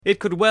It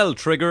could well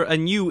trigger a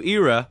new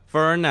era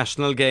for our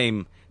national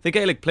game. The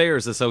Gaelic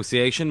Players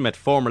Association met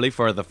formally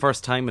for the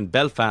first time in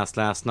Belfast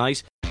last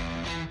night.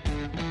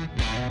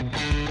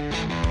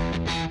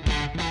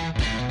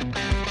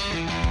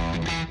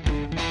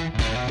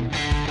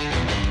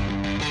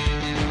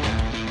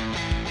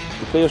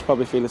 Players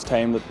probably feel it's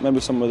time that maybe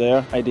some of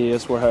their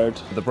ideas were heard.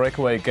 The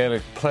breakaway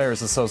Gaelic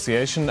Players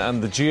Association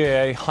and the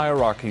GAA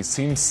hierarchy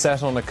seem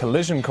set on a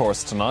collision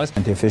course tonight.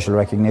 The official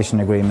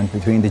recognition agreement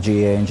between the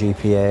GAA and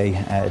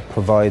GPA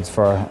provides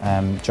for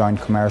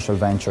joint commercial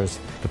ventures.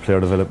 The player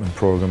development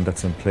programme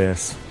that's in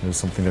place is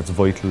something that's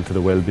vital to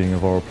the well-being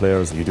of our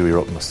players. You do your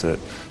utmost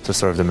to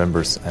serve the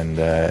members, and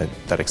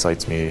that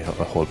excites me a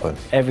whole pile.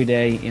 Every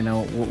day,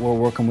 we're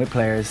working with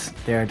players.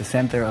 They're the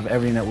centre of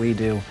everything that we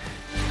do.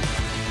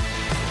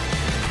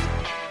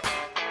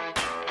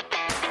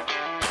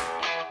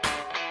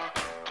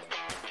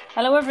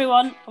 Hello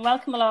everyone and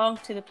welcome along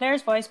to the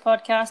Players Voice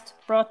podcast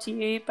brought to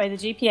you by the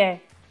GPA.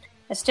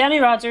 It's Jenny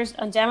Rogers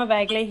and Gemma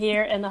Begley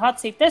here in the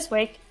hot seat this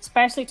week,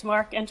 especially to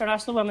mark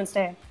International Women's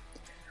Day.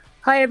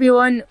 Hi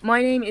everyone,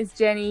 my name is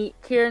Jenny.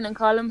 Kieran and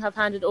Colm have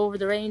handed over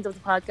the reins of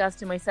the podcast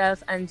to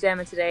myself and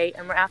Gemma today,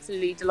 and we're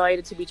absolutely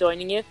delighted to be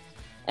joining you.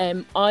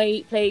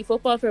 I play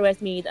football for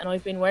Westmeath and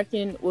I've been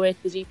working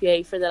with the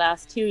GPA for the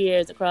last 2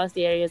 years across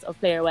the areas of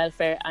player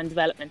welfare and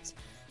development.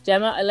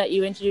 Gemma, I'll let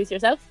you introduce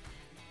yourself.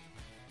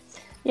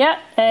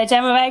 Yeah,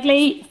 Gemma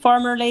Begley,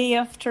 formerly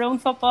of Tyrone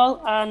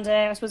Football, and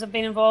I suppose I've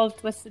been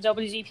involved with the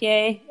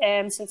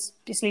WGPA since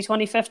basically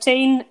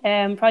 2015,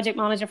 project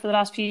manager for the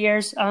last few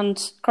years and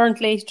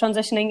currently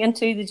transitioning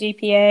into the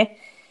GPA.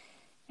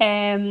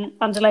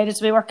 I'm delighted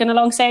to be working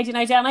alongside you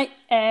now, Jenny.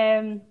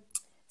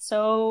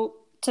 So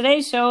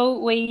today's show,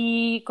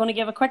 we're going to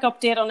give a quick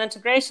update on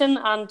integration,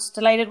 and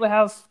delighted we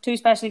have two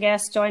special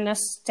guests join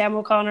us, Gemma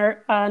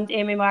O'Connor and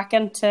Aimee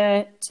Mackin,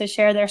 to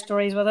share their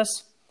stories with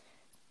us.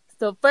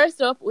 So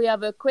first up, we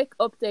have a quick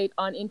update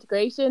on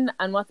integration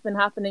and what's been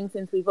happening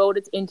since we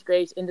voted to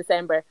integrate in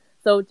December.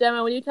 So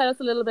Gemma, will you tell us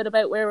a little bit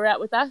about where we're at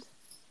with that?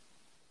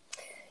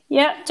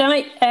 Yeah,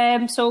 Jenny.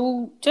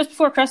 So just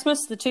before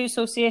Christmas, the two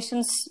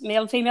associations,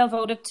 male and female,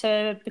 voted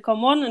to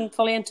become one and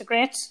fully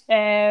integrate.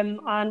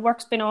 And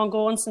work's been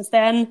ongoing since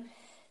then.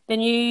 The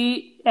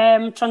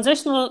new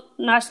Transitional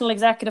National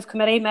Executive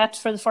Committee met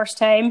for the first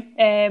time.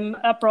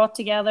 It brought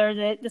together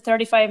the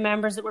 35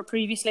 members that were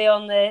previously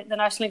on the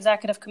National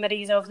Executive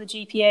Committees of the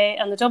GPA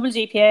and the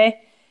WGPA.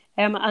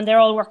 And they're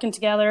all working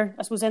together,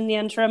 I suppose, in the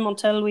interim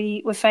until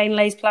we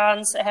finalise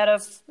plans ahead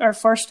of our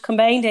first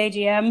combined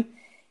AGM.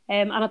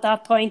 And at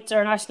that point,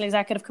 our National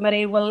Executive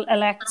Committee will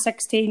elect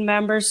 16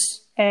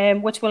 members,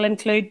 which will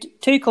include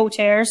 2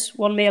 co-chairs,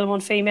 one male and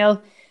one female,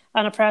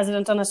 and a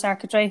president and a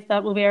secretary.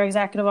 That will be our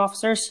executive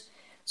officers.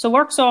 So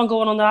work's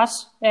ongoing on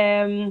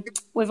that.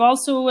 We've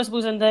also, I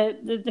suppose, in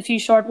the few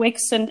short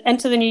weeks and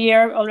into the new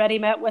year, already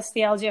met with the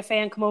LGFA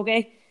and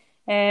Camogie,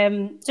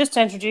 just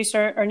to introduce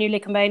our newly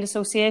combined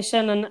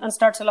association and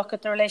start to look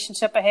at the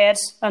relationship ahead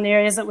and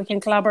areas that we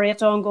can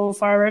collaborate on going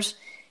forward,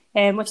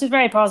 which is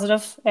very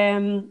positive.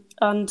 And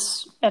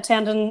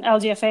attending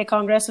LGFA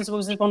Congress, I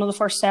suppose, is one of the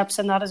first steps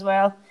in that as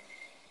well.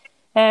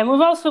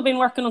 We've also been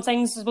working on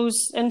things, I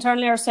suppose,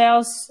 internally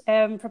ourselves,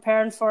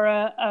 preparing for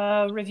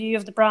a review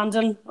of the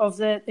branding of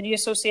the new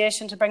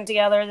association to bring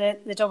together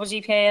the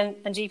WGPA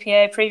and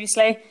GPA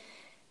previously.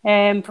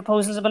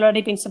 Proposals have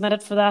already been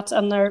submitted for that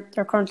and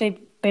they're currently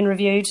being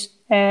reviewed.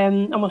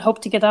 And we'll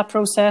hope to get that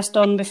process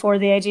done before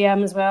the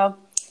AGM as well.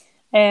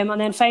 And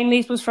then finally,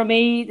 I suppose for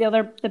me,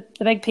 the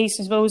big piece,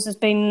 I suppose, has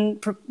been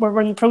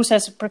we're in the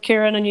process of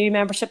procuring a new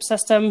membership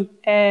system.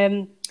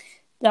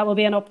 That will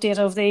be an update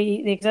of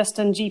the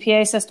existing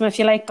GPA system, if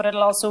you like, but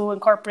it'll also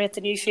incorporate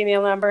the new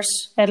female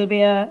members. It'll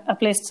be a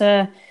place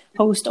to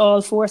host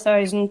all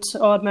 4,000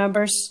 odd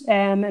members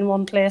in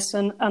one place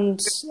and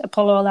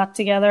pull all that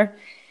together.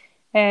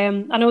 I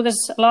know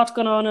there's a lot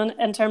going on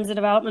in terms of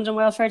development and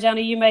welfare.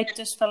 Jenny, you might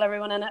just fill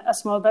everyone in a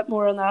small bit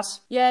more on that.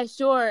 Yeah,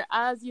 sure.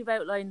 As you've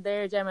outlined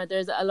there, Gemma,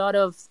 there's a lot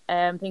of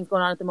things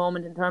going on at the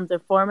moment in terms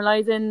of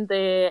formalising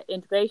the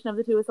integration of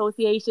the two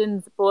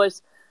associations, but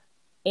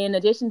in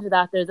addition to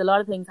that, there's a lot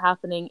of things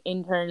happening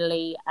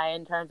internally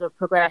in terms of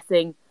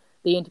progressing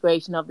the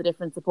integration of the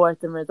different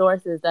supports and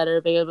resources that are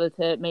available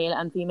to male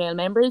and female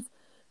members.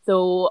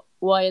 So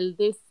while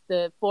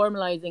the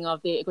formalising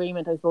of the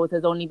agreement, I suppose,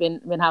 has only been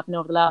happening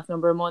over the last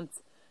number of months,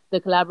 the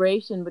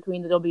collaboration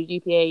between the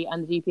WGPA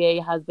and the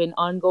GPA has been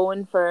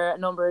ongoing for a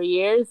number of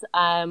years.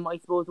 I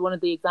suppose one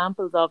of the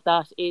examples of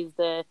that is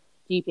the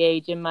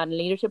GPA Gym Madden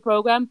Leadership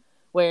Programme,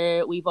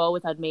 where we've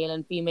always had male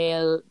and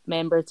female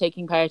members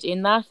taking part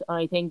in that. And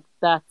I think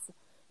that's,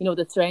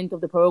 the strength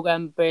of the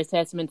programme bears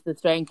testament to the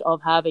strength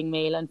of having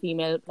male and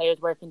female players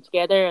working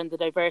together and the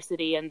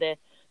diversity and the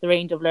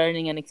range of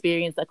learning and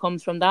experience that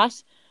comes from that.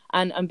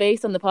 And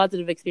based on the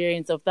positive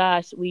experience of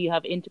that, we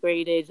have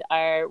integrated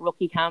our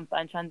rookie camp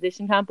and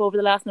transition camp over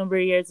the last number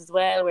of years as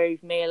well, where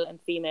we've male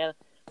and female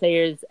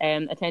players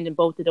attending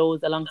both of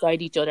those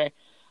alongside each other.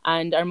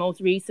 And our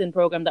most recent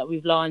programme that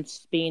we've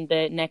launched being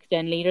the Next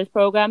Gen Leaders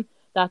programme,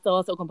 that's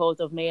also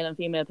composed of male and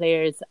female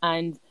players.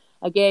 And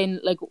again,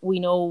 like we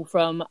know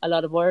from a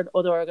lot of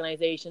other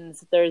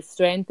organisations, there's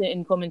strength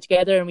in coming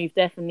together, and we've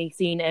definitely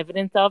seen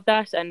evidence of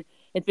that, and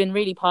it's been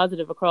really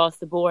positive across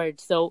the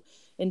board. So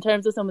in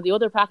terms of some of the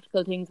other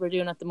practical things we're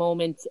doing at the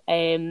moment,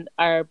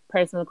 our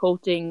personal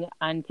coaching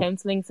and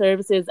counselling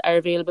services are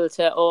available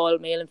to all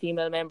male and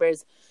female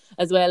members,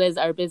 as well as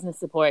our business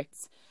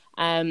supports.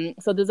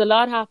 So there's a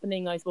lot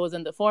happening, I suppose,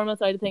 on the formal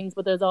side of things,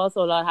 but there's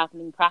also a lot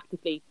happening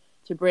practically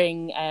to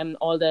bring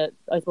all of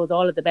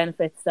the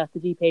benefits that the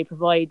GPA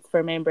provides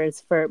for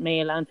members, for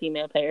male and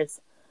female players.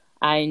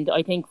 And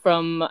I think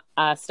from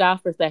a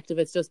staff perspective,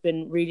 it's just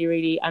been really,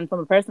 really, and from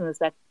a personal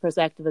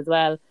perspective as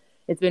well,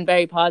 it's been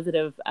very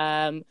positive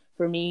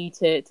for me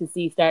to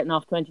see starting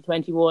off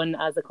 2021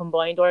 as a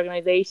combined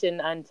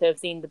organisation, and to have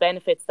seen the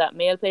benefits that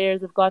male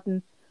players have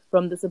gotten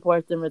from the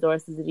supports and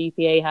resources the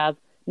GPA have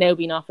now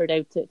been offered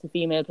out to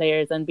female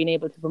players, and being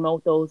able to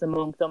promote those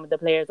among some of the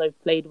players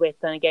I've played with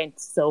and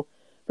against. So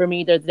for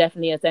me, there's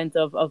definitely a sense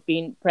of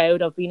being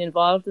proud of being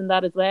involved in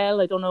that as well.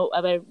 I don't know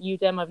about you,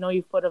 Gemma. I know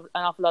you've put an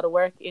awful lot of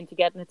work into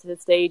getting it to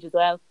this stage as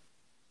well.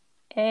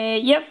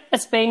 Yep,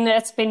 it's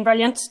been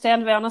brilliant, to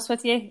be honest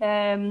with you.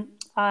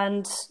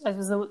 And I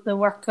suppose the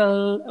work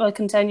will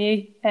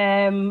continue.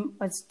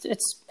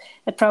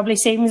 It probably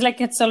seems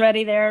like it's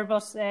already there,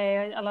 but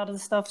a lot of the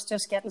stuff's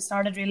just getting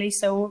started, really.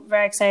 So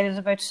very excited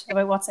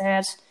about what's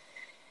ahead.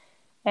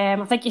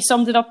 I think you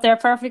summed it up there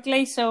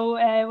perfectly. So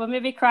we'll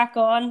maybe crack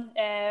on.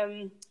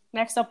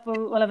 Next up,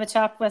 we'll have a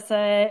chat with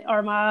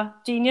Armagh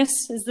genius,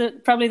 is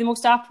probably the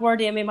most apt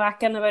word, Aimee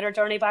Mackin, about her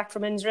journey back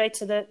from injury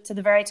to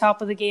the very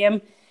top of the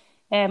game.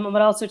 And we'll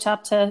also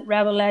chat to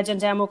Rebel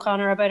legend Gemma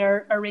O'Connor about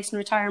her recent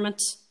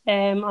retirement,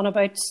 and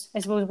about, I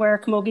suppose, where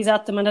Camogie's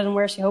at the minute and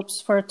where she hopes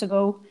for it to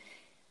go.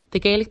 The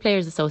Gaelic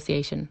Players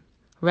Association,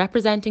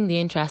 representing the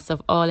interests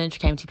of all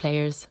inter-county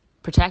players,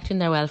 protecting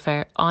their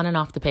welfare on and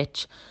off the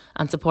pitch,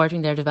 and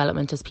supporting their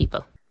development as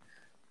people.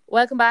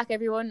 Welcome back,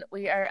 everyone.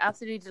 We are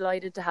absolutely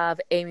delighted to have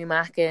Aimee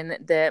Mackin,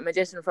 the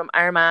magician from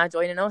Armagh,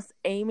 joining us.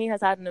 Aimee has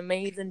had an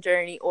amazing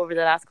journey over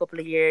the last couple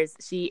of years.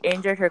 She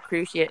injured her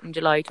cruciate in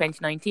July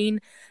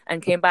 2019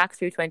 and came back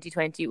through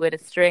 2020 with a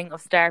string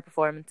of star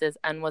performances,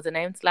 and was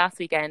announced last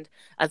weekend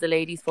as the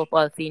Ladies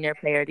Football Senior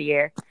Player of the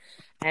Year.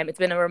 It's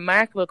been a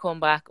remarkable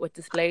comeback, with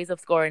displays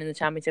of scoring in the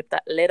championship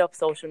that lit up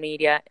social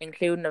media,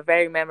 including a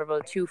very memorable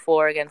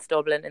 2-4 against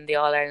Dublin in the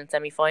All-Ireland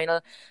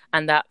semi-final,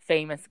 and that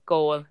famous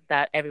goal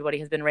that everybody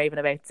has been raving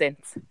about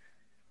since.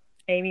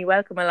 Aimee,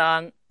 welcome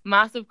along.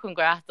 Massive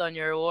congrats on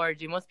your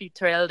award. You must be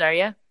thrilled, are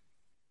you?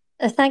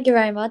 Thank you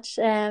very much.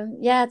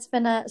 It's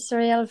been a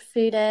surreal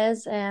few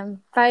days.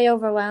 Very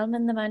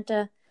overwhelming, the amount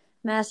of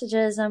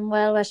messages and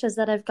well wishes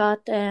that I've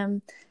got.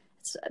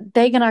 It's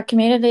big in our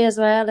community as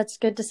well. It's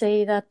good to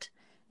see that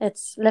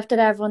it's lifted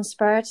everyone's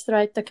spirits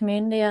throughout the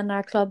community and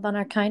our club and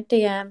our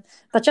county.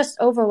 But just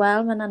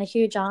overwhelming and a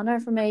huge honour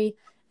for me.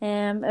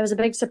 It was a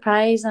big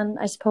surprise, and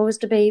I suppose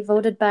to be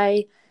voted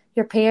by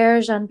your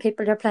peers and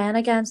people you're playing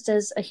against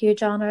is a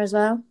huge honour as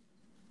well.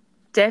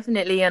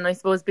 Definitely, and I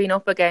suppose being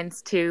up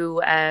against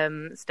two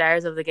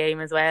stars of the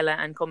game as well,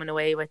 and coming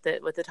away with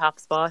the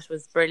top spot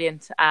was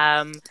brilliant.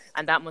 And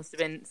that must have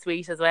been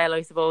sweet as well,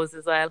 I suppose,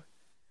 as well.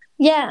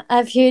 Yeah, I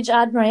have huge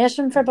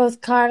admiration for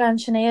both Carl and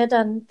Sinead,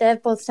 and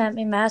they've both sent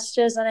me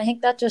messages, and I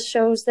think that just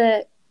shows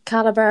the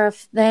calibre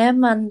of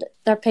them, and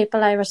they're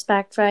people I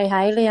respect very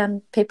highly,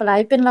 and people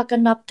I've been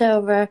looking up to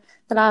over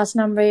the last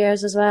number of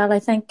years as well. I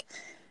think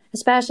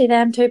especially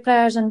them two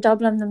players in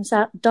Dublin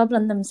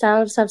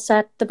themselves have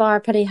set the bar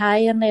pretty high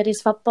in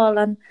ladies football,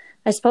 and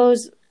I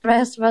suppose the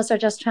rest of us are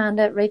just trying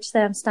to reach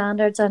them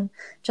standards and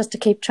just to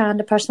keep trying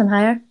to push them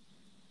higher.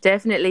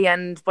 Definitely,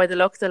 and by the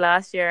looks of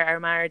last year,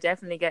 Armagh are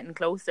definitely getting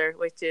closer,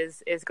 which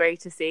is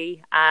great to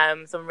see.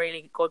 Some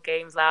really good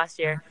games last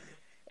year.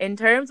 In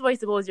terms of, I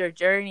suppose, your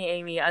journey,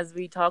 Aimee, as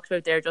we talked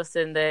about there just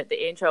in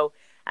the intro,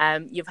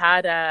 you've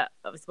had a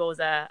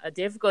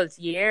difficult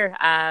year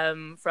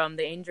from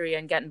the injury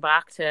and getting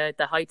back to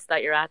the heights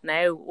that you're at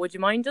now. Would you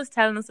mind just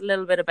telling us a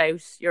little bit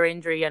about your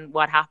injury and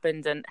what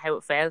happened and how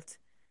it felt?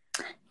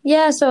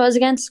 Yeah, so I was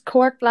against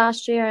Cork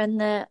last year in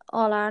the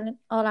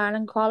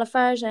All-Ireland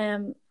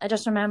qualifiers. I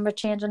just remember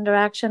changing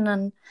direction,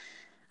 and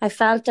I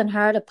felt and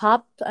heard a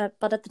pop,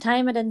 but at the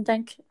time I didn't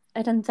think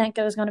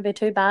it was going to be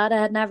too bad. I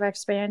had never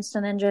experienced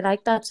an injury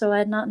like that, so I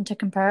had nothing to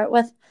compare it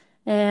with.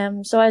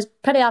 So I was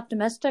pretty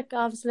optimistic,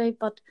 obviously,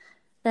 but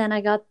then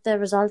I got the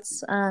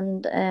results,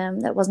 and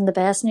it wasn't the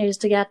best news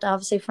to get,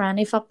 obviously, for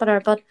any footballer.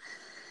 But it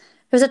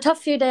was a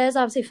tough few days,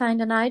 obviously,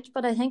 finding out.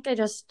 But I think I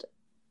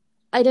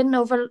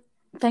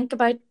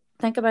didn't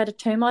think about it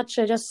too much.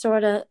 I just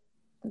sort of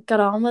got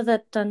on with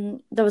it,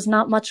 and there was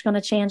not much going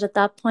to change at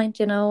that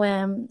point.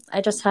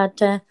 I just had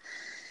to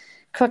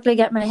quickly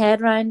get my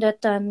head around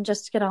it and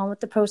just get on with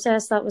the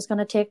process that was going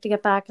to take to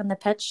get back on the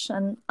pitch.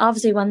 And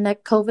obviously when the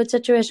COVID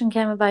situation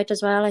came about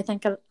as well, I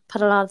think it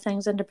put a lot of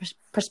things into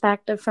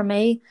perspective for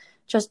me,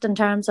 just in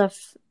terms of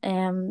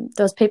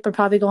those people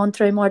probably going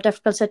through more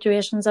difficult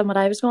situations than what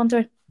I was going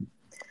through.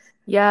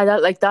 Yeah,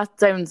 that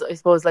sounds, I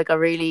suppose, like a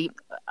really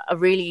a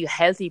really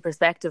healthy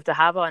perspective to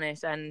have on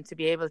it, and to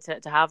be able to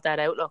have that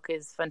outlook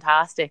is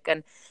fantastic.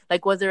 And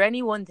like, was there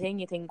any one thing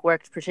you think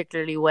worked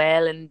particularly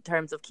well in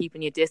terms of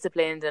keeping you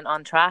disciplined and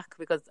on track?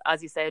 Because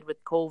as you said,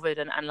 with COVID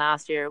and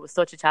last year, it was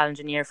such a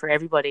challenging year for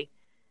everybody.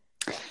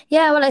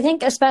 Yeah, well, I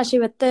think especially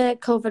with the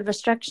COVID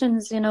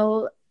restrictions,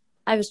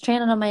 I was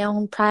training on my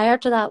own prior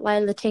to that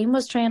while the team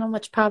was training,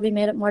 which probably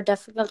made it more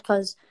difficult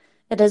because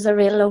it is a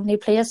real lonely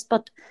place.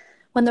 But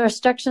when the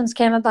restrictions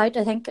came about,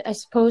 I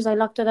suppose I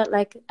looked at it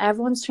like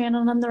everyone's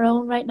training on their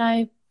own right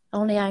now.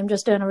 Only I'm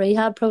just doing a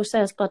rehab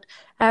process, but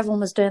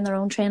everyone was doing their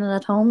own training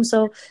at home.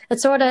 So it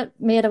sort of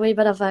made a wee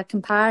bit of a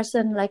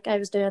comparison. Like, I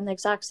was doing the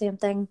exact same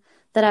thing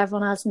that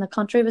everyone else in the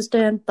country was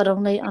doing, but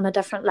only on a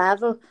different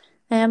level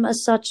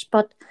as such.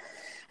 But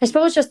I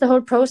suppose just the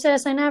whole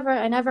process, I never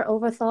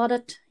overthought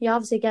it. You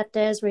obviously get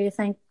days where you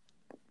think,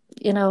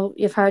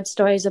 you've heard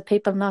stories of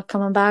people not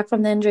coming back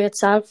from the injury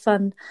itself,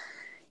 and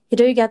you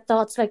do get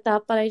thoughts like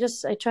that. But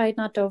I tried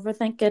not to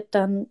overthink it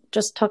and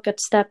just took it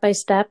step by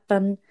step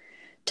and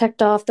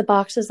ticked off the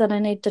boxes that I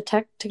need to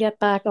tick to get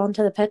back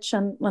onto the pitch.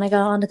 And when I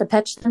got onto the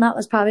pitch, then that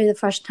was probably the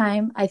first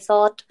time I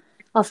thought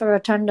of a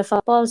return to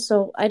football.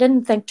 So I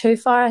didn't think too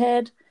far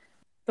ahead.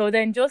 So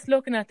then, just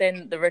looking at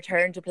then the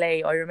return to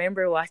play, I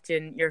remember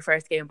watching your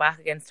first game back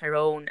against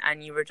Tyrone,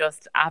 and you were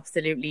just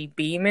absolutely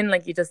beaming.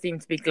 Like, you just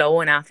seemed to be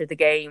glowing after the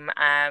game.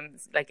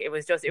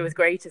 It was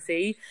great to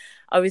see.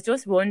 I was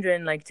just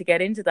wondering, like, to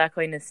get into that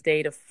kind of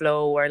state of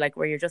flow, or like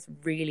where you're just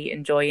really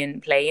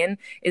enjoying playing,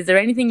 is there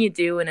anything you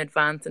do in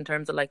advance in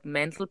terms of like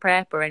mental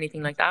prep or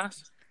anything like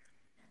that?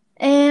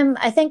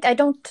 I think I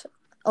don't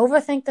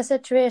overthink the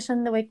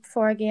situation the week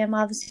before a game.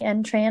 Obviously,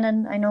 in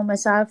training, I know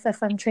myself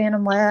if I'm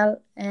training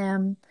well.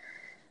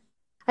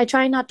 I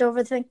try not to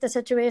overthink the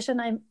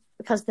situation.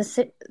 Because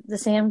the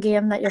same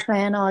game that you're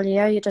playing all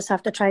year, you just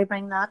have to try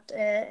bring that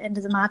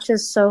into the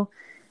matches. So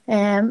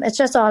it's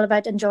just all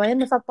about enjoying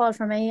the football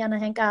for me. And I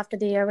think after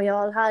the year we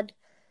all had,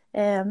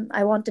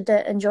 I wanted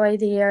to enjoy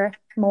the year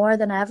more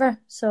than ever.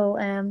 So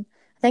I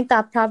think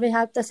that probably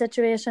helped the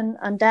situation,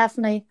 and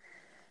definitely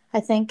I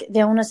think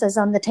the onus is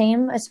on the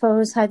team. I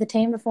suppose how the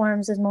team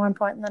performs is more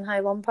important than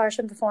how one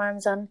person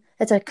performs, and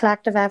it's a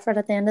collective effort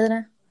at the end of the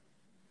day.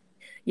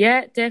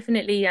 Yeah,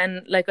 definitely.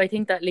 And like, I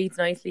think that leads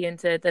nicely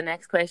into the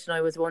next question I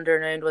was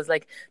wondering around was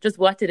like, just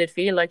what did it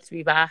feel like to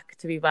be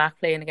back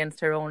playing against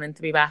Tyrone and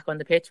to be back on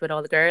the pitch with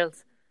all the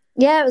girls?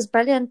 Yeah, it was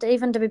brilliant.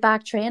 Even to be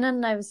back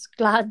training, I was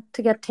glad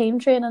to get team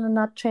training and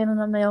not training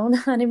on my own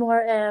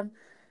anymore.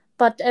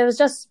 But it was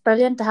just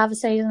brilliant to have a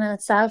season in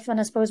itself, and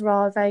I suppose we're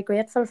all very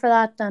grateful for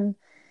that.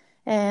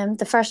 And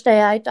the first day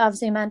out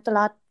obviously meant a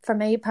lot for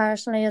me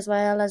personally as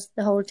well as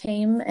the whole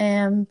team.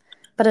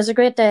 But it was a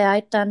great day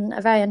out and a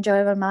very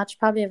enjoyable match,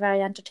 probably a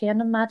very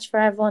entertaining match for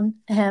everyone,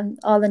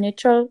 all the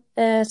neutral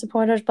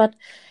supporters. But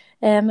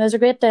it was a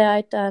great day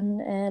out,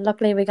 and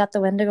luckily we got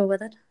the win to go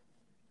with it.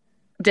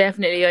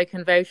 Definitely, I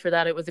can vouch for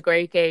that. It was a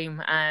great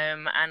game,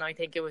 and I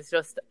think it was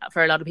just,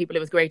 for a lot of people, it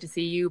was great to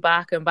see you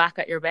back and back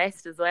at your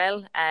best as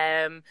well.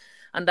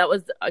 And that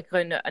was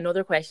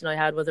another question I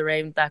had was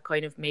around that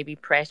kind of maybe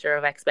pressure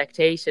of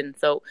expectation.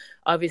 So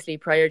obviously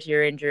prior to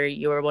your injury,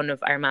 you were one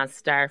of Armagh's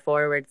star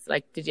forwards.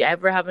 Like, did you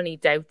ever have any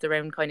doubts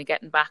around kind of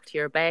getting back to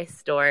your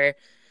best, or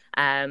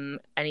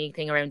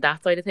anything around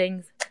that side of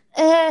things?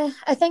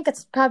 I think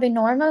it's probably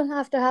normal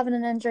after having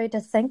an injury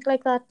to think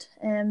like that.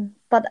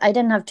 But I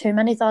didn't have too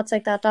many thoughts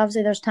like that.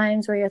 Obviously, there's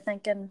times where you're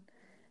thinking,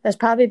 there's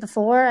probably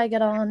before I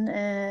get on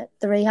the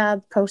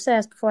rehab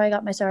process, before I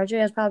got my surgery,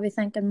 I was probably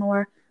thinking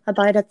more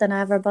about it than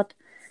ever. But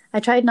I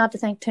tried not to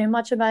think too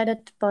much about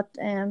it. But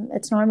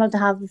it's normal to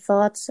have the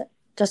thoughts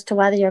just to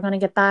whether you're going to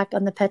get back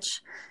on the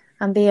pitch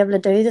and be able to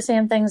do the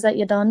same things that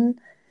you've done.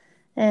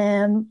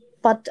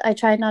 But I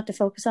tried not to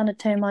focus on it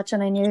too much,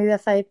 and I knew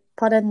if I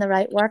put in the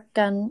right work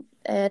and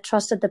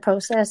trusted the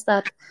process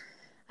that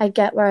I'd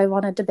get where I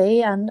wanted to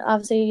be. And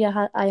obviously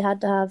I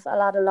had to have a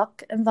lot of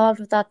luck involved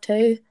with that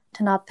too,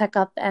 to not pick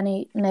up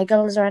any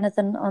niggles or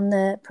anything on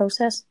the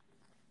process.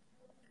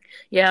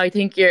 Yeah, I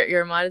think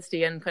your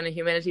modesty and kind of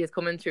humility is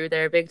coming through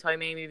there big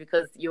time, Aimee,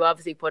 because you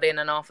obviously put in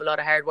an awful lot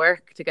of hard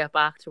work to get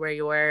back to where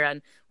you were,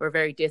 and we're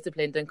very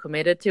disciplined and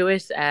committed to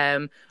it.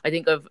 I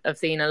think I've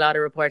seen a lot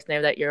of reports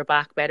now that you're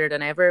back better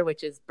than ever,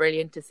 which is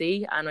brilliant to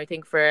see. And I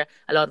think for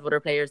a lot of other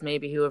players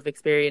maybe who have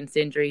experienced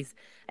injuries,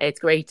 it's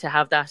great to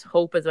have that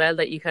hope as well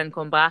that you can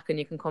come back and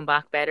you can come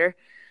back better.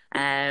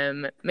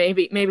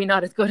 Maybe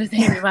not as good as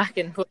Aimee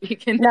Mackin, but you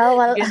can. No,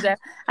 well,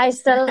 I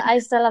still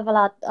have a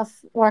lot of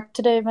work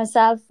to do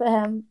myself.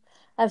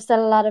 I've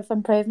still a lot of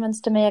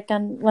improvements to make,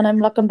 and when I'm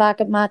looking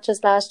back at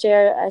matches last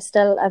year,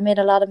 I made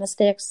a lot of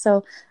mistakes.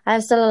 So I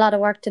have still a lot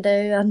of work to do,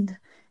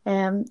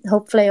 and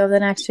hopefully over the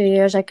next few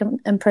years I can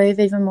improve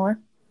even more.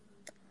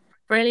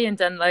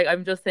 Brilliant. And like,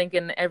 I'm just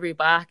thinking every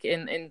back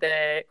in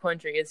the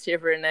country is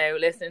shivering now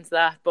listening to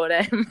that.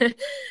 But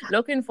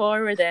looking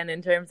forward then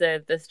in terms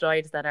of the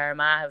strides that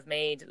Armagh have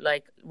made,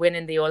 like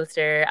winning the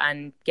Ulster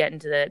and getting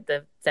to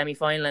the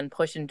semi-final and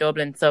pushing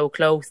Dublin so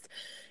close,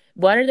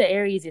 What are the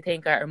areas you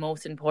think are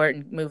most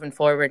important moving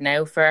forward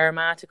now for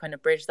Armagh to kind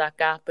of bridge that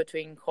gap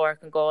between Cork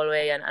and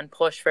Galway and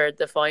push for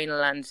the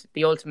final and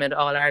the ultimate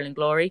All-Ireland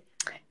glory?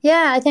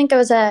 Yeah, I think it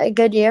was a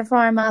good year for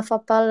Armagh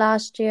football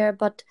last year,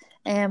 but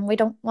we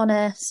don't want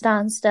to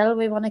stand still.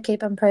 We want to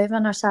keep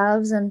improving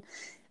ourselves, and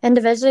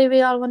individually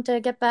we all want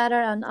to get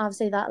better, and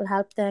obviously that'll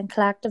help then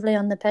collectively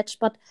on the pitch.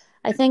 But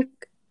I think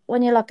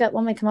when you look at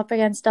when we come up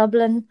against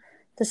Dublin,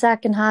 the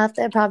second half,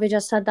 they probably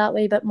just had that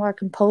wee bit more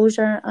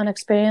composure and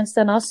experience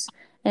than us.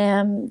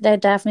 They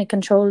definitely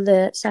controlled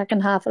the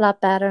second half a lot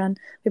better, and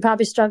we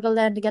probably struggled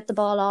then to get the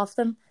ball off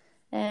them.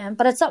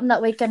 But it's something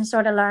that we can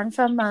sort of learn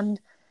from, and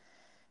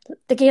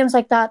the games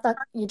like that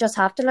you just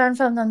have to learn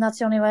from them. That's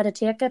the only way to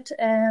take it.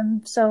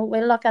 So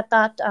we'll look at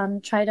that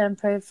and try to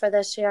improve for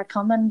this year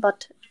coming.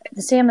 But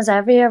the same as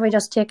every year, we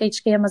just take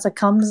each game as it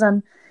comes,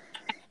 and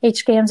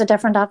each game's a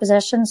different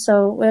opposition,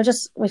 so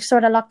we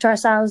sort of look to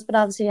ourselves, but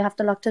obviously you have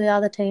to look to the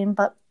other team.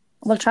 But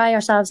we'll try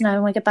ourselves now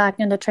when we get back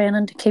into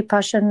training to keep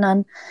pushing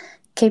and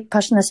keep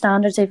pushing the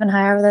standards even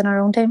higher within our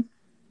own team.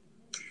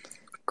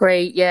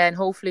 Great, yeah, and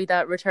hopefully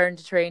that return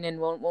to training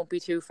won't be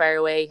too far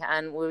away,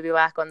 and we'll be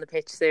back on the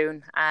pitch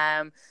soon.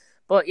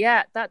 But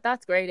yeah,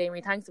 that's great,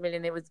 Aimee. Thanks a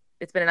million.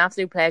 It's been an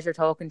absolute pleasure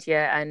talking to you,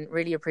 and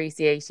really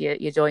appreciate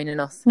you joining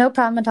us. No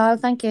problem at all.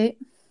 Thank you.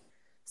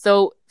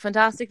 So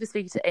fantastic to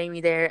speak to Aimee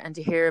there and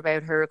to hear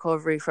about her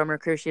recovery from her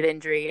cruciate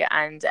injury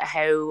and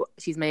how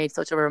she's made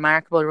such a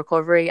remarkable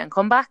recovery and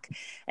comeback.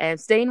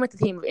 Staying with the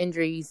theme of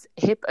injuries,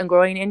 hip and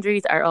groin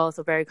injuries are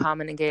also very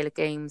common in Gaelic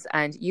games,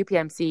 and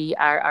UPMC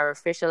are our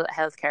official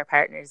healthcare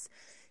partners.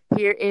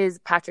 Here is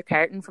Patrick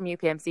Carton from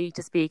UPMC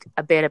to speak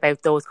a bit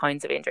about those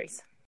kinds of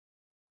injuries.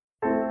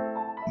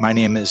 My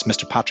name is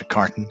Mr. Patrick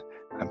Carton.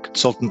 I'm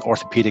consultant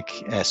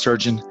orthopaedic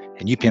surgeon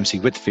in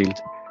UPMC Whitfield,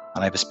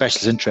 and I have a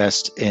specialist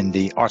interest in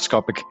the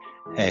arthroscopic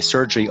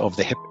surgery of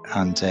the hip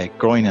and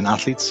groin in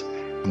athletes.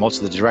 I'm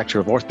also the director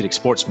of orthopaedic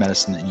sports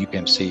medicine in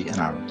UPMC in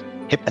Ireland.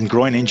 Hip and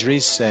groin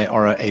injuries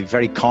are a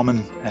very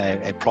common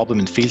problem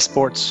in field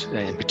sports,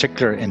 in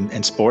particular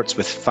in sports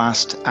with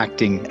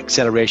fast-acting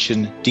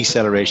acceleration,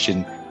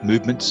 deceleration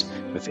movements,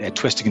 with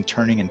twisting and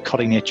turning and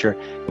cutting nature.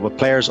 What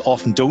players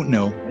often don't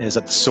know is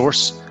that the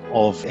source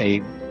of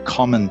a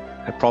common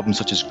problem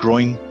such as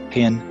groin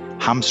pain,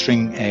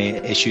 hamstring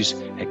issues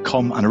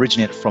come and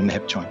originate from the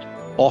hip joint.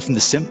 Often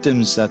the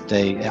symptoms that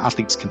the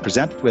athletes can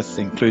present with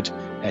include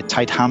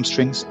tight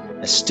hamstrings,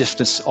 a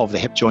stiffness of the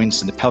hip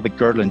joints and the pelvic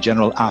girdle in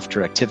general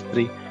after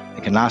activity.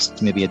 It can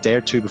last maybe a day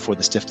or two before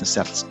the stiffness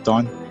settles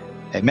down.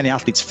 Many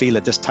athletes feel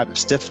that this type of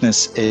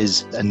stiffness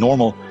is a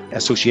normal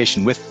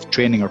association with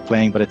training or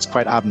playing, but it's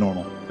quite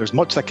abnormal. There's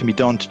much that can be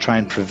done to try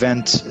and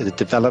prevent the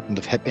development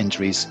of hip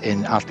injuries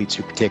in athletes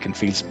who partake in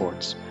field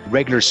sports.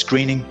 Regular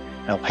screening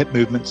of hip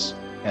movements,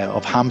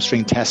 of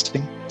hamstring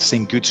testing,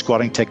 seeing good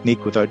squatting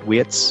technique without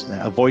weights,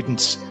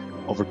 avoidance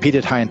of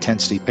repeated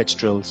high-intensity pitch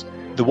drills.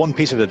 The one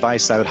piece of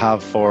advice I would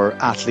have for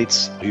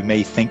athletes who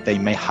may think they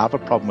may have a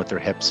problem with their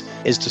hips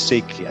is to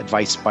seek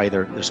advice by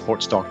their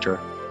sports doctor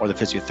or the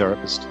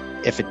physiotherapist.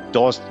 If it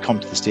does come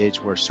to the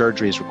stage where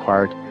surgery is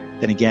required,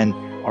 then again,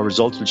 our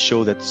results will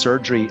show that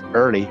surgery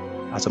early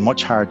has a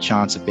much higher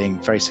chance of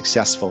being very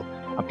successful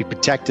and be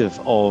protective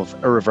of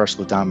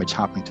irreversible damage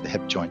happening to the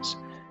hip joints.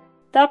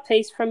 That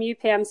piece from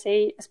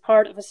UPMC is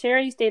part of a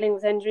series dealing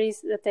with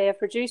injuries that they have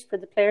produced for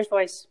the Player's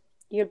Voice.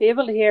 You'll be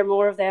able to hear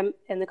more of them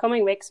in the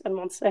coming weeks and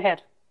months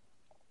ahead.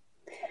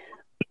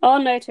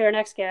 On now to our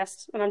next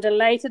guest, and I'm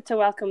delighted to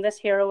welcome this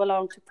hero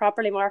along to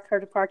properly mark her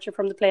departure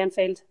from the playing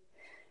field.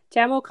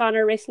 Gemma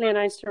O'Connor recently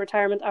announced her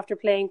retirement after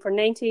playing for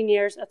 19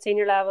 years at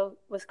senior level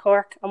with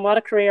Cork, and what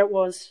a career it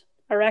was.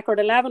 A record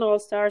 11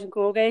 All-Stars in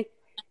Camogie,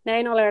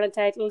 9 All-Ireland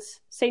titles,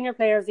 Senior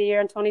Player of the Year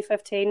in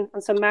 2015,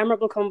 and some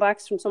memorable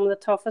comebacks from some of the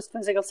toughest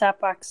physical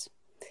setbacks.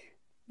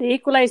 The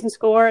equalising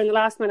score in the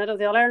last minute of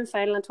the All-Ireland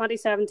final in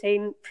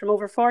 2017 from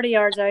over 40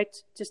 yards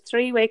out, just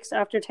 3 weeks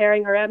after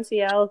tearing her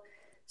MCL,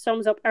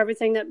 sums up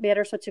everything that made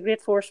her such a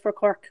great force for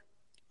Cork.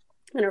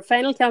 In her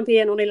final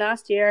campaign only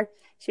last year,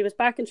 she was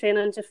back in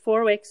training just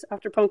 4 weeks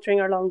after puncturing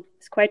her lung.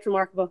 It's quite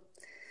remarkable.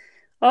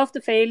 Off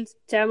the field,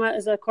 Gemma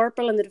is a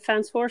corporal in the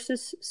Defence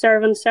Forces,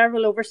 serving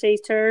several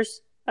overseas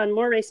tours and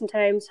more recent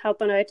times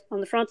helping out on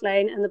the front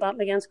line in the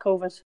battle against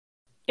COVID.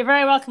 You're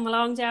very welcome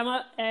along,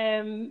 Gemma.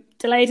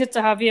 Delighted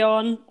to have you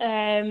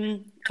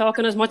on.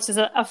 Talking as much as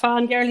a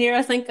fangirl here,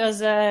 I think,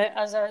 as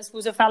I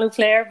suppose a fellow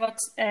player. But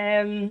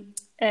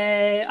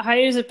how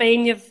has it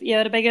been? You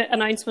had a big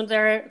announcement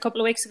there a couple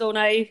of weeks ago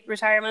now,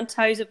 retirement.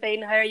 How's it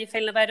been? How are you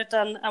feeling about it?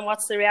 And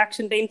what's the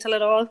reaction been to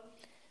it all?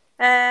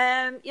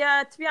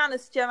 Yeah, to be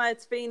honest, Gemma,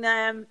 it's been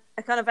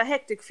a kind of a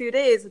hectic few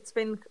days. It's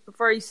been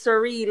very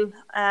surreal,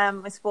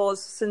 I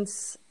suppose,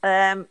 since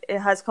it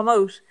has come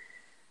out.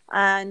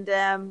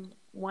 And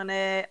when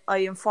I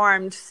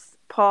informed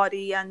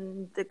Paddy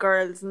and the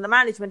girls and the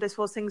management, I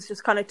suppose things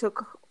just kind of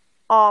took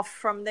off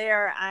from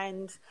there,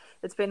 and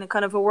it's been a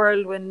kind of a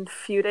whirlwind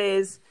few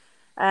days.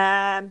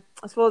 I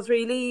suppose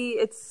really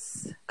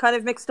it's kind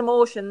of mixed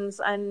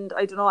emotions, and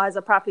I don't know, has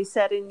it properly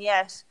set in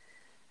yet?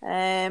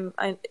 And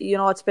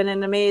it's been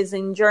an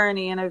amazing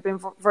journey, and I've been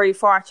very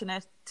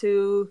fortunate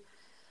to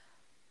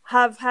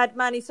have had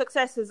many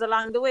successes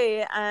along the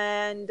way.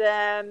 And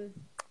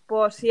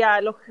but yeah,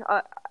 look,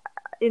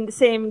 in the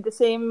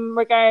same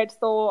regard,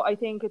 though, I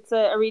think it's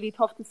a really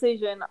tough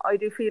decision. I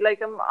do feel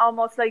like I'm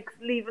almost like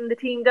leaving the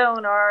team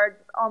down, or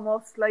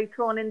almost like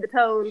throwing in the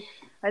towel.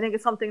 I think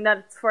it's something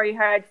that's very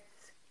hard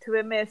to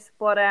admit,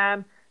 but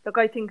look,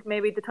 I think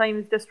maybe the time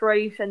is just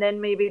right, and then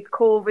maybe the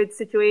COVID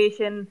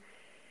situation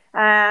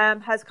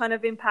has kind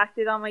of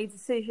impacted on my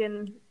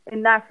decision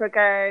in that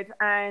regard,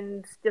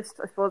 and just,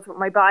 I suppose, with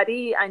my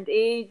body and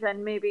age,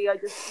 and maybe I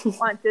just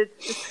wanted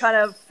to just kind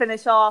of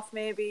finish off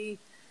maybe,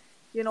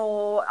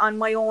 on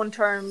my own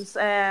terms.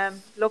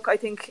 Look, I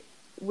think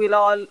we'll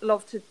all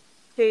love to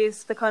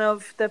chase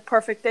the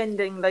perfect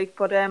ending,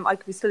 but I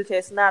could be still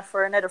chasing that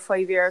for another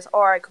 5 years,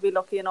 or I could be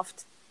lucky enough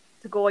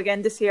to go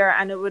again this year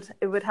and it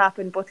would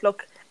happen. But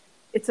look,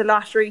 it's a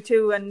lottery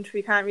too, and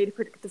we can't really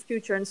predict the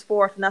future in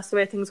sport, and that's the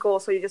way things go.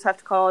 So you just have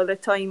to call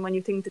it time when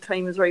you think the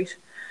time is right.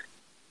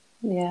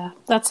 Yeah,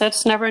 that's it.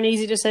 It's never an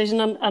easy decision.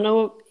 And I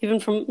know, even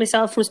from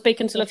myself, from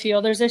speaking to a few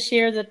others this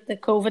year, that the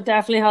COVID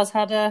definitely has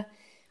had an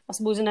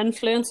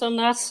influence on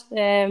that.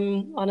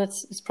 And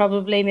it's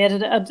probably made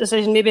a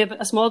decision maybe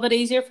a small bit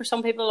easier for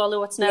some people,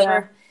 although it's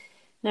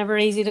never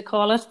easy to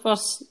call it.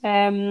 But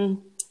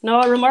no,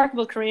 a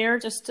remarkable career.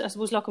 Just, I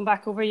suppose, looking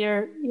back over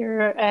your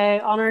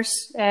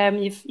honours,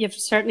 you've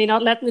certainly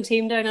not letting the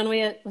team down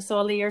anyway, with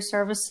all the years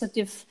service that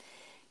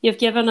you've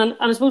given. And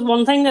I suppose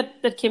one thing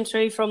that came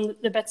through from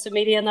the bits of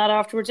media and that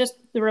afterwards, just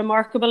the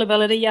remarkable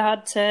ability you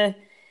had to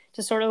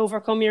sort of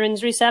overcome your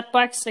injury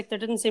setbacks. Like, there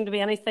didn't seem to be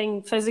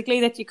anything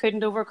physically that you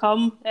couldn't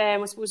overcome.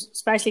 I suppose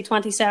especially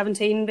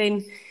 2017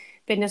 being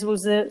I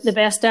suppose the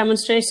best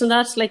demonstration of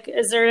that. Like,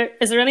 is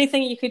there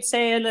anything you could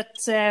say that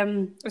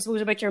I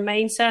suppose about your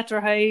mindset,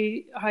 or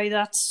how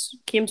that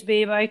came to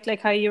be about, like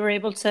how you were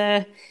able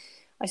to,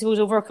 I suppose,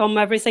 overcome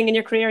everything in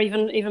your career?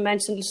 Even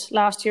mentioned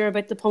last year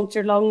about the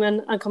punctured lung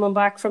and coming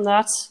back from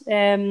that.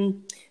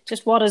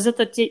 Just what is it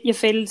that you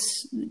feel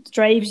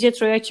drives you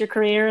throughout your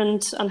career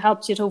and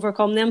helps you to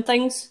overcome them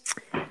things?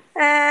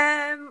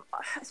 I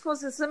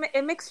suppose it's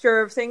a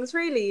mixture of things,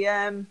 really.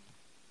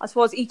 I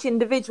suppose each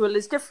individual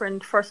is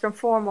different, first and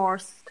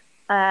foremost.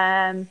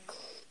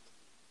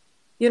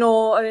 We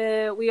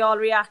all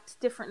react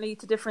differently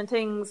to different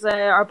things,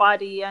 our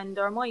body and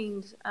our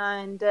mind.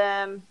 And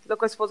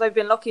look, I suppose I've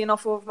been lucky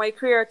enough over my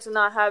career to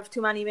not have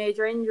too many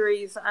major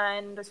injuries.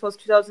 And I suppose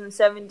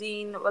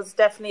 2017 was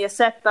definitely a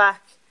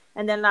setback.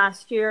 And then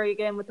last year,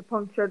 again, with the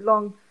punctured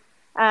lung.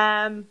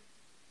 I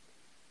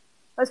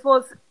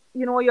suppose,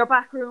 your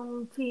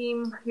backroom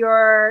team,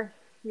 your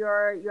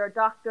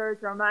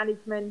doctors, your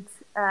management,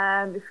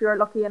 if you're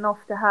lucky enough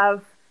to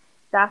have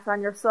that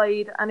on your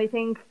side. And I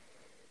think,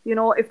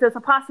 if there's a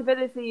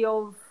possibility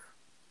of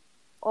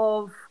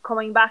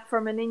coming back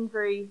from an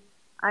injury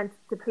and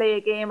to play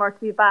a game, or to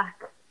be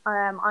back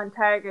on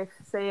target,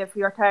 say if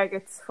your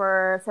target's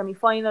for a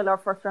semi-final or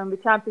first round of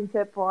the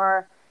championship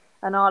or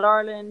an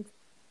All-Ireland,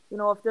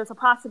 if there's a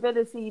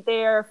possibility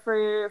there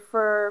for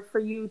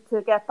you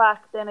to get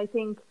back, then I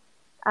think,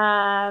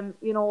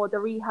 the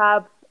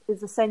rehab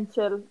is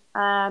essential.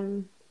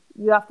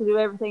 You have to do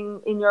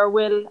everything in your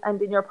will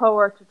and in your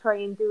power to try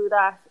and do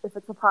that if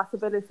it's a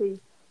possibility.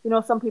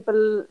 Some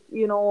people,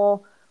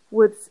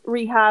 would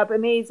rehab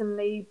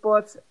amazingly,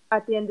 but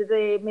at the end of the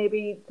day,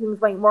 maybe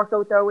things might work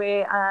out their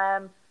way.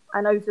 And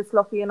I was just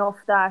lucky enough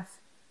that,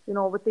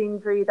 with the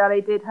injury that I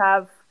did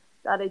have,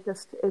 that it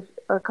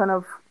kind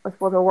of, I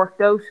suppose, it worked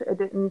out. It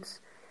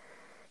didn't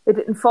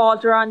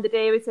falter on the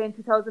day. We say in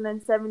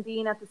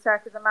 2017 at the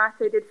start of the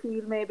match, I did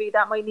feel maybe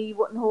that my knee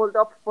wouldn't hold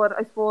up, but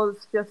I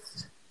suppose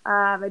just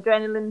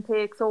adrenaline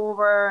takes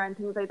over and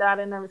things like that,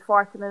 and I was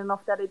fortunate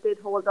enough that it did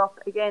hold up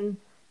again.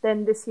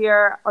 Then this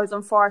year I was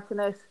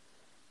unfortunate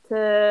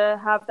to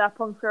have that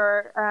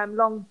puncture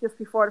lung just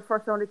before the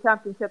first round of the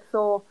championship.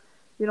 So,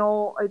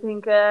 I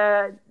think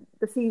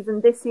the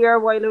season this year,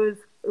 while it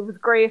was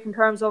great in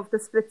terms of the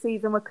split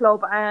season with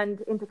club and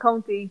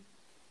intercounty,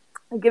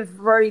 it gives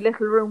very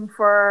little room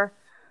for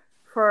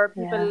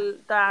people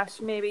that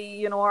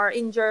maybe, are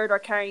injured or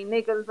carrying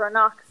niggles or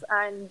knocks.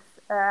 And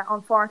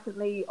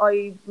unfortunately,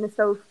 I missed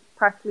out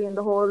practically in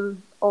the whole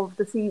of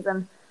the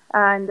season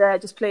and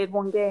just played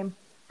one game.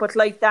 But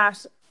like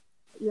that,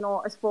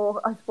 I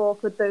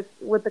spoke with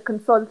the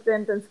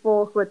consultant and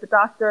spoke with the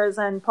doctors,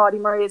 and Paddy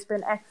Murray has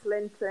been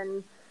excellent,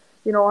 and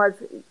I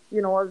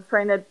was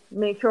trying to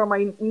make sure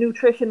my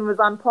nutrition was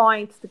on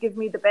point to give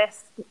me the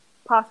best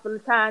possible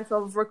chance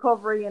of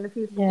recovery. And if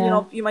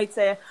you might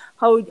say,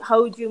 how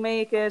do you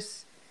make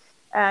it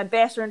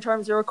better in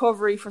terms of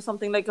recovery for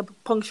something like a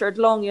punctured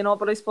lung,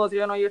 but I suppose,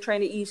 you're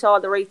trying to eat all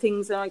the right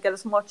things and get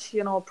as much,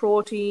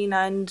 protein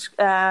and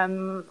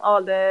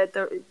all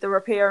the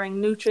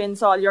repairing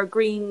nutrients, all your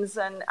greens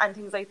and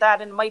things like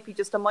that. And it might be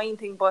just a mind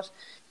thing, but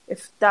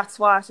if that's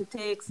what it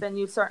takes, then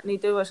you certainly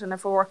do it. And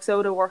if it works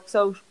out, it works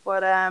out.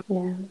 But,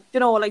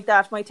 like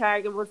that, my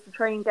target was to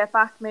try and get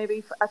back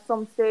maybe at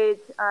some stage.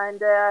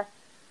 And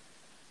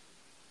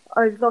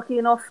I was lucky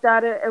enough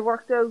that it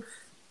worked out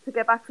to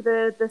get back to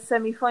the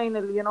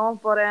semi-final, you know.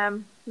 But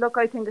look,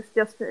 I think it's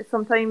just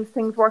sometimes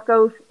things work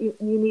out. You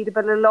need a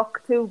bit of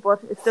luck too, but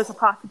it's just a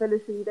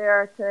possibility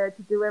there to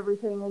do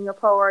everything in your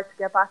power to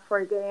get back for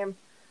a game.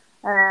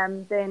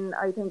 Then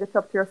I think it's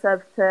up to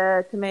yourself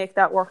to make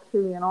that work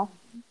too, you know.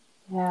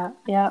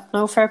 Yeah.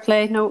 No, fair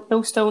play.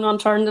 No stone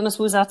unturned, and I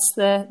suppose that's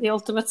the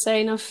ultimate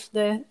sign of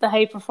the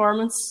high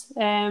performance.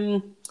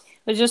 I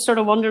was just sort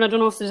of wondering, I don't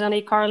know if there's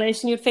any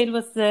correlation you'd feel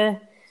with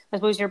I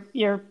suppose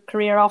your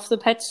career off the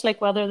pitch, like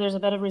whether there's a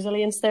bit of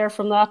resilience there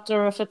from that,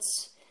 or if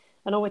it's,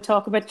 I know we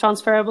talk about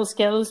transferable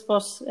skills,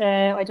 but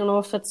I don't know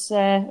if it's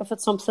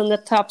something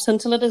that taps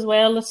into it as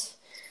well.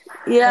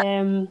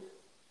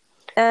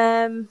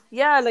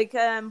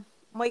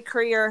 My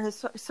career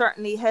has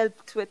certainly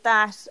helped with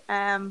that.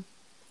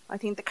 I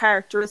think the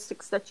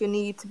characteristics that you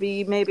need to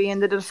be maybe in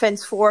the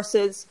defence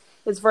forces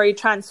is very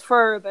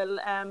transferable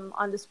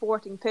on the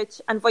sporting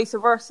pitch, and vice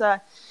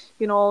versa.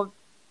 You know,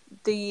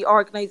 the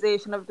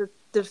organisation of the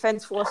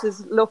defence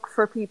forces look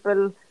for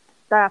people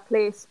that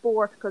play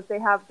sport because they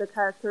have the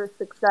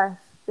characteristics that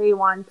they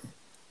want,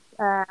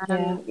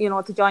 you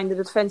know, to join the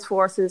defence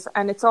forces,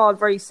 and it's all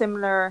very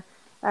similar,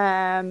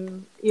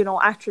 you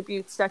know,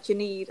 attributes that you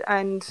need,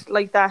 and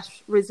like that,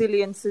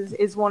 resilience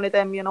is one of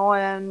them, you know,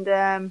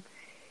 and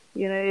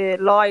you know,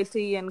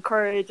 loyalty and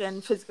courage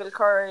and physical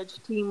courage,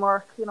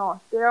 teamwork, you know,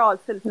 they're all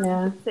filtered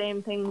into the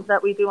same things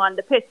that we do on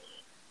the pitch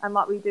and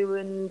what we do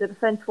in the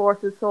defence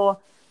forces. So,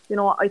 you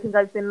know, I think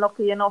I've been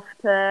lucky enough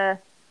to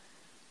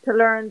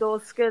learn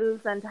those skills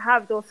and to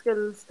have those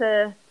skills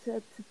to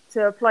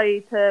apply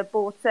to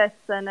both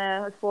sets. And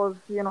I suppose,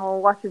 you know,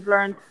 what you've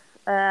learned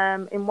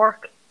in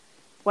work,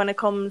 when it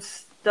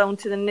comes down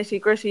to the nitty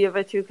gritty of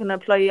it, you can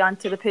apply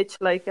onto the pitch.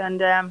 Like, and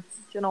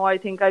you know, I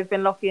think I've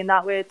been lucky in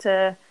that way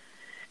to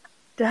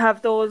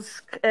have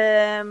those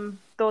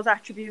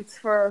attributes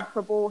for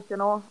both, you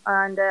know,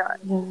 and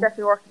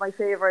definitely worked in my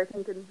favour, I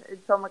think, in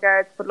some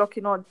regards. But look,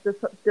 you know,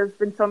 there's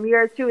been some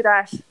years too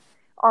that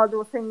all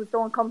those things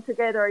don't come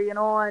together, you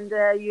know, and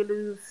you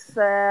lose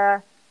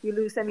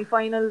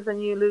semi-finals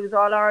and you lose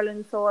All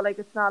Ireland. So like,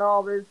 it's not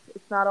always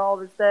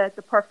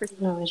the perfect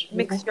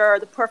mixture,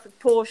 the perfect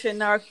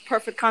potion or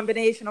perfect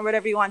combination or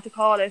whatever you want to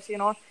call it, you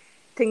know.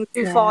 Things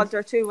do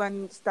falter too,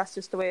 and that's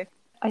just the way.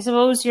 I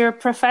suppose your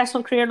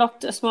professional career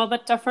looked a small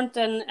bit different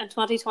in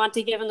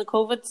 2020 given the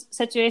COVID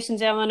situation,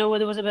 Gemma. I know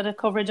there was a bit of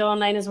coverage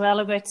online as well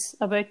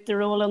about the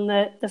role on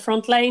the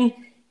front line.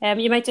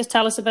 You might just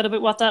tell us a bit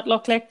about what that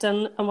looked like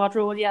and what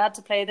role you had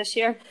to play this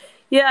year.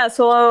 Yeah,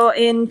 so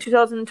in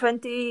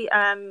 2020,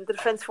 the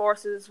Defence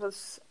Forces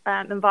was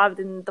involved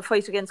in the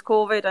fight against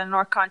COVID and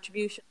our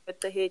contribution with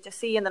the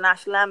HSE and the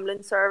National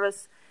Ambulance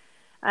Service.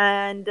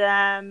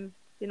 And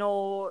you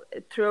know,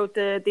 throughout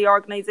the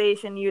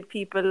organisation, you had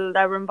people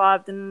that were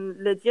involved in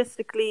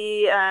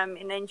logistically,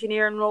 in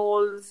engineering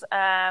roles,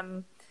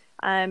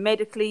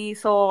 medically.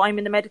 So I'm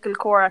in the medical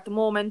corps at the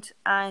moment,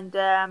 and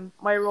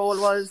my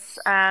role was,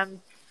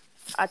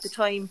 at the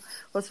time,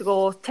 was to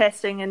go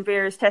testing in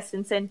various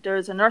testing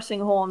centres and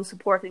nursing homes,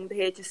 supporting the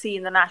HSE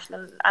and the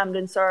National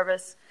Ambulance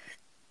Service.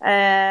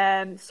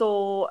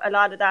 So a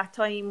lot of that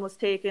time was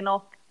taken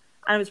up,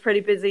 and it was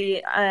pretty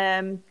busy.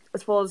 I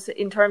suppose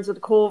in terms of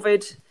the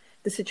COVID,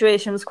 the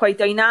situation was quite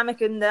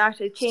dynamic in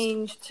that it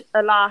changed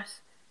a lot.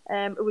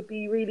 It would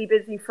be really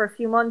busy for a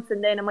few months,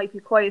 and then it might be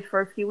quiet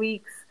for a few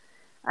weeks.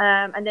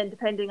 And then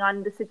depending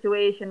on the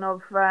situation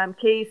of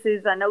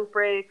cases and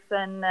outbreaks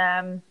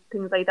and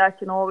things like that,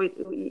 you know,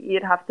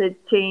 you'd have to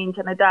change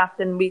and adapt.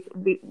 And we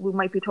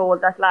might be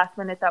told that last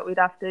minute that we'd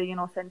have to, you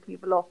know, send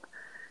people up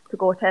to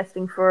go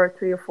testing for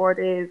 3 or 4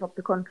 days up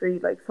the country.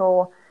 Like,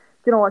 so,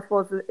 you know, I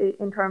suppose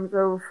in terms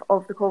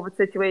of the COVID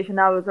situation,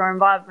 that was our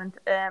involvement.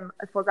 I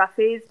suppose that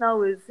phase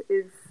now is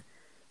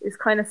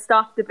kind of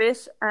stopped a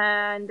bit,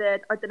 and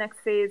the next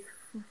phase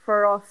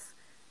for us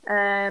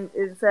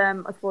is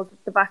I suppose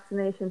the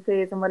vaccination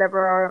phase and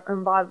whatever our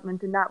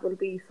involvement in that will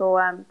be. So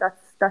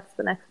that's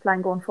the next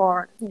plan going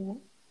forward. Yeah.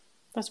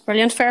 That's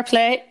brilliant. Fair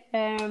play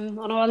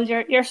on all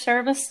your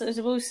service, I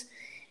suppose.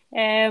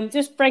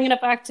 Just bringing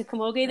it back to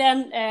Camogie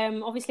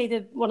then. Obviously,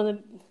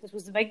 this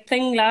was the big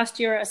thing last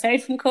year,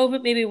 aside from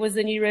COVID, maybe was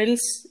the new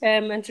rules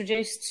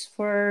introduced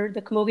for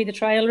the Camogie, the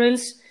trial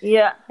rules.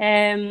 Yeah.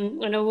 I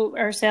know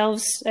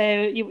ourselves,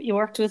 you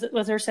worked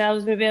with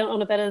ourselves maybe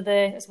on a bit of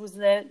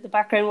the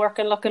background work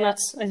and looking at,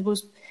 I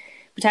suppose,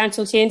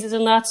 potential changes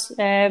in that.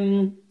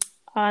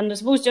 And I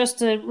suppose just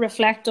to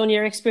reflect on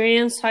your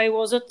experience, how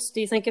was it?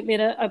 Do you think it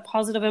made a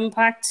positive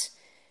impact?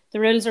 The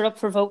rules are up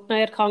for vote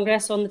now at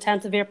Congress on the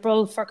 10th of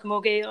April for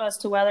Camogie as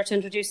to whether to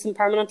introduce them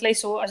permanently.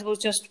 So I suppose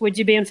just, would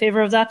you be in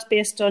favour of that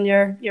based on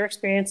your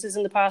experiences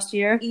in the past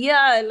year?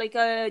 Yeah, like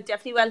I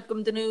definitely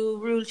welcome the new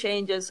rule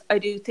changes. I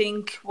do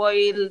think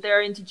while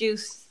they're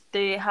introduced,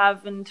 they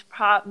haven't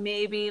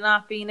maybe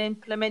not been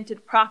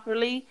implemented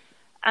properly.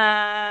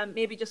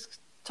 Maybe just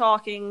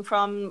talking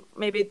from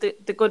maybe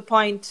the good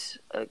points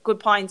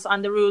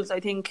on the rules.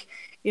 I think,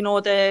 you know,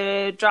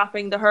 the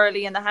dropping the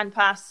hurley and the hand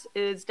pass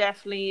is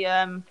definitely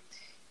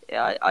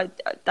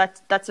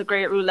that's a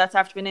great rule that's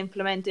after been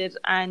implemented,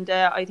 and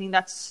I think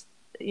that's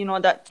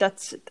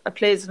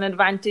plays an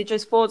advantage, I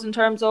suppose, in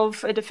terms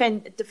of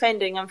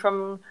defending and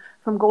from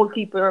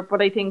goalkeeper.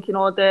 But I think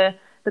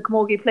the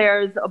Camogie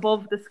players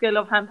above the skill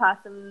of hand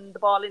passing the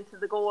ball into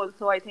the goal.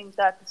 So I think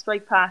that the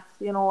strike pass,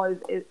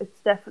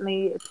 it's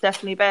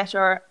definitely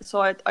better.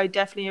 So I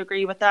definitely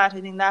agree with that. I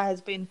think that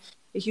has been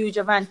a huge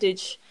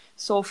advantage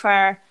so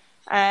far.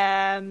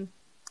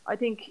 I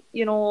think,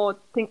 in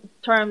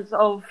terms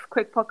of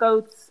quick puck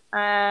outs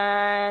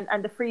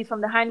and the freeze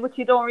from the hand, which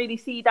you don't really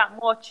see that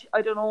much.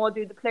 I don't know,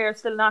 do the players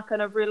still not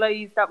kind of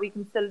realise that we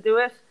can still do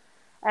it?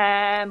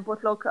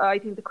 But look, I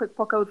think the quick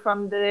puck out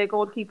from the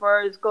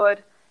goalkeeper is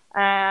good.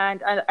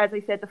 And as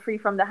I said, the free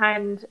from the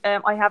hand,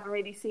 I haven't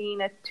really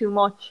seen it too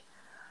much.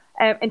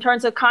 In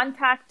terms of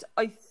contact,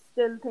 I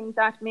still think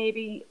that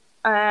maybe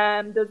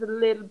there's a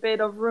little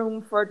bit of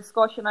room for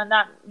discussion on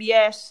that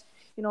yet.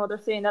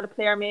 They're saying that a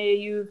player may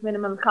use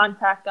minimal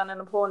contact on an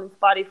opponent's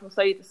body from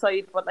side to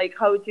side, but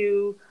how do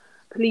you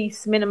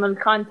police minimal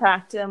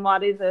contact and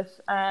what is it?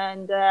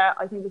 And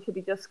I think it should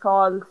be just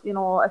called,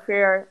 a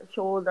fair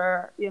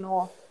shoulder.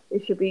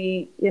 It should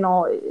be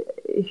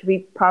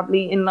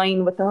probably in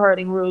line with the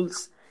hurling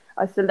rules.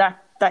 I still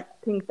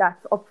think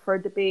that's up for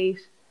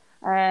debate,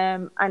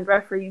 and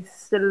referees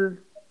still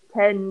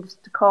tend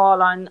to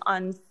call on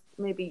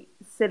maybe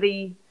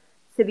silly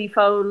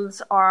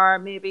fouls, or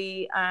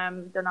maybe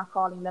they're not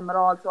calling them at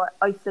all. So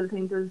I still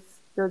think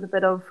there's a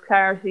bit of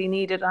clarity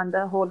needed on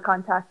the whole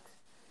contact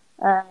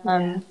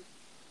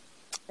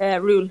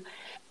rule.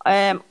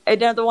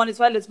 Another one as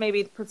well is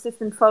maybe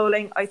persistent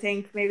fouling. I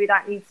think maybe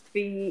that needs to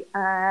be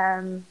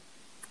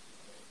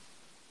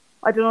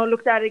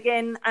looked at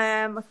again.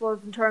 I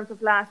suppose in terms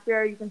of last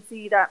year, you can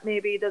see that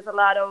maybe there's a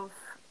lot of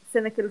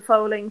cynical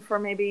fouling for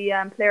maybe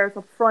players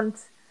up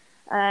front.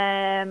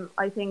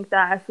 I think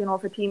that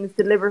if a team is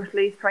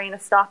deliberately trying to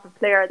stop a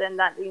player, then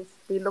that needs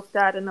to be looked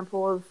at and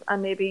imposed,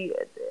 and maybe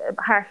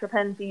harsher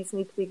penalties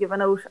need to be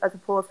given out as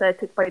opposed to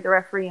ticked by the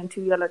referee and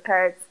 2 yellow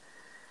cards.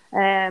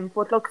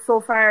 But look,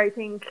 so far I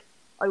think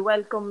I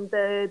welcome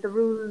the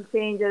rule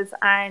changes,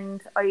 and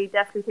I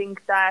definitely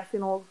think that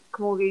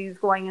Camogie is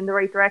going in the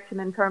right direction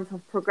in terms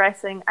of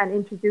progressing and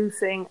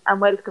introducing and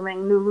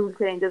welcoming new rule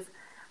changes.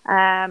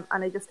 And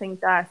I just think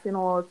that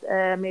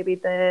maybe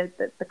the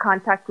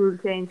contact rule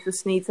change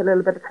just needs a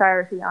little bit of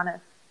clarity on it.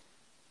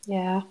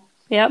 Yeah,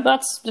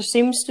 there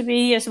seems to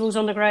be, I suppose,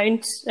 on the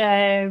ground,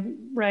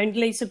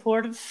 roundly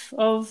supportive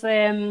of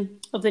the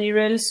new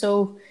rules.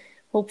 So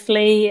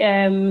hopefully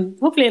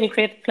it'll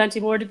create plenty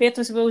more debate,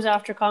 I suppose,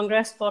 after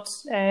Congress. But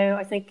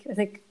I think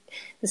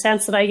the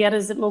sense that I get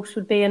is that most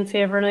would be in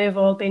favour now of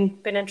all being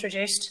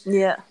introduced.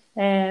 Yeah.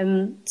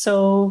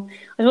 So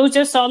I suppose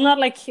just on that,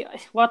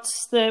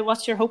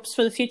 what's your hopes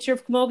for the future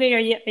of Camogie?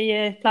 Are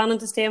you planning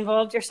to stay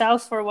involved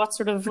yourself, or what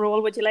sort of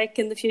role would you like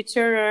in the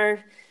future? Or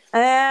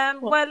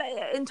well,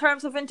 in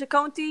terms of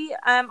intercounty,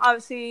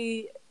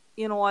 obviously,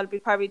 I'll be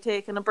probably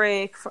taking a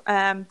break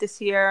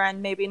this year,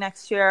 and maybe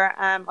next year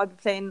I'll be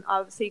playing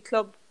obviously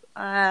club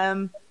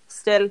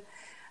still,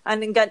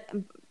 and then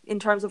in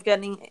terms of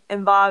getting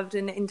involved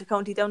in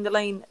intercounty down the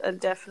line, I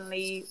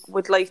definitely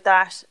would like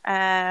that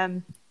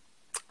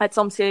at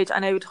some stage,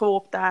 and I would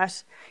hope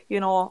that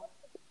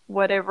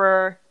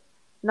whatever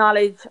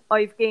knowledge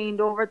I've gained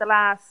over the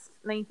last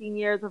 19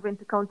 years of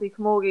intercounty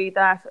camogie,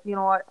 that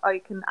I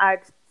can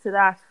add to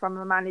that from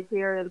a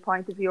managerial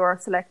point of view or a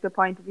selective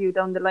point of view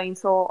down the line.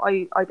 So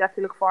I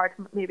definitely look forward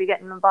to maybe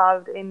getting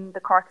involved in the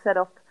Cork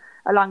setup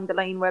along the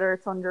line, whether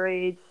it's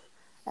underage,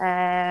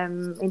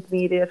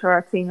 intermediate or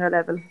at senior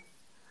level.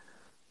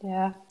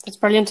 Yeah, that's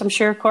brilliant. I'm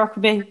sure Cork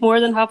would be more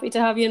than happy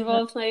to have you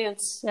involved now.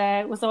 It's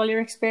with all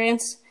your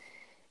experience.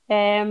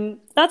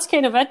 That's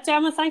kind of it,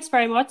 Gemma. Thanks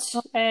very much.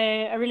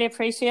 I really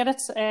appreciate it.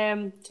 2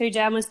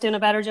 Gemmas doing a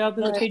better job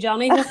than the 2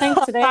 Johnnies, I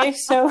think, today.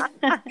 So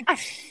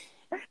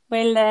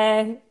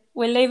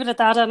we'll leave it at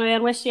that anyway,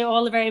 and wish you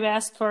all the very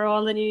best for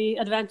all the new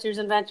adventures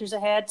and ventures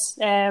ahead.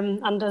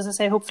 And as I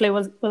say, hopefully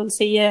we'll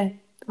see you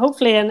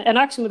hopefully in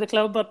action with the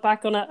club, but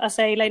back on a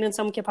sideline in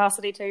some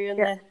capacity too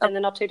in the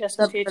not too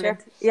distant future.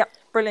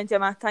 Brilliant,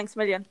 Gemma. Thanks a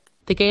million.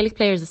 The Gaelic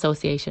Players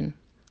Association,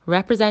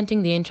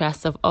 representing the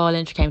interests of all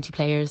inter-county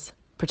players,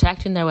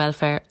 protecting their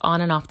welfare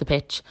on and off the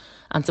pitch,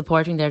 and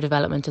supporting their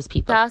development as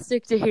people.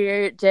 Fantastic to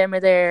hear Gemma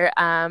there,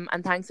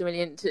 and thanks a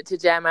million to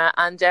Gemma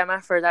and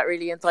Gemma for that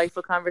really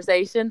insightful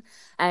conversation.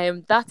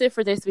 That's it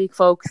for this week,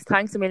 folks.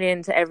 Thanks a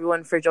million to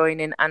everyone for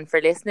joining and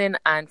for listening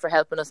and for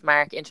helping us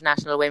mark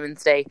International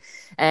Women's Day.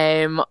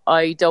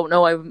 I don't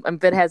know, I'm a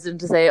bit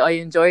hesitant to say I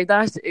enjoyed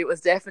that. It was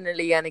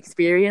definitely an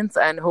experience,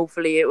 and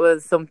hopefully it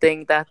was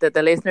something that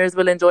the listeners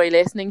will enjoy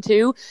listening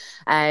to.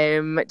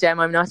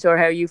 Gemma, I'm not sure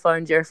how you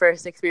found your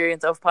first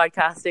experience of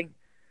podcasting.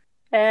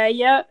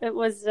 It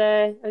was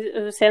I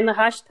was saying the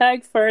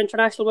hashtag for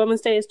International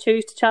Women's Day is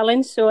choose to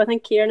challenge, so I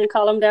think Kieran and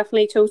Colm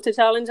definitely chose to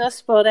challenge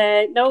us, but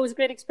no, it was a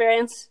great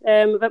experience,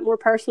 a bit more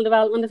personal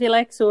development if you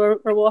like, so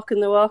we're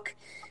walking the walk,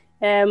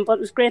 but it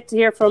was great to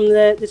hear from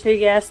the 2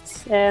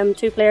 guests, 2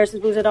 players I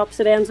suppose at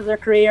opposite ends of their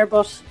career,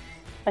 but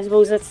I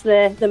suppose it's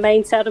the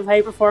mindset of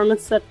high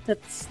performance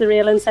that's the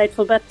real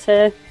insightful bit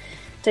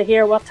to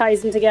hear what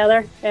ties them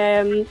together.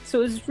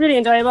 So it was really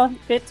enjoyable.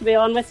 Great to be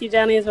on with you,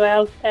 Jenny, as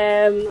well.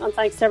 And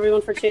thanks to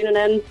everyone for tuning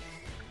in.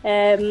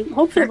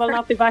 Hopefully we'll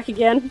not be back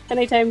again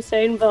anytime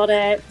soon,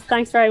 but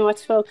thanks very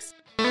much, folks.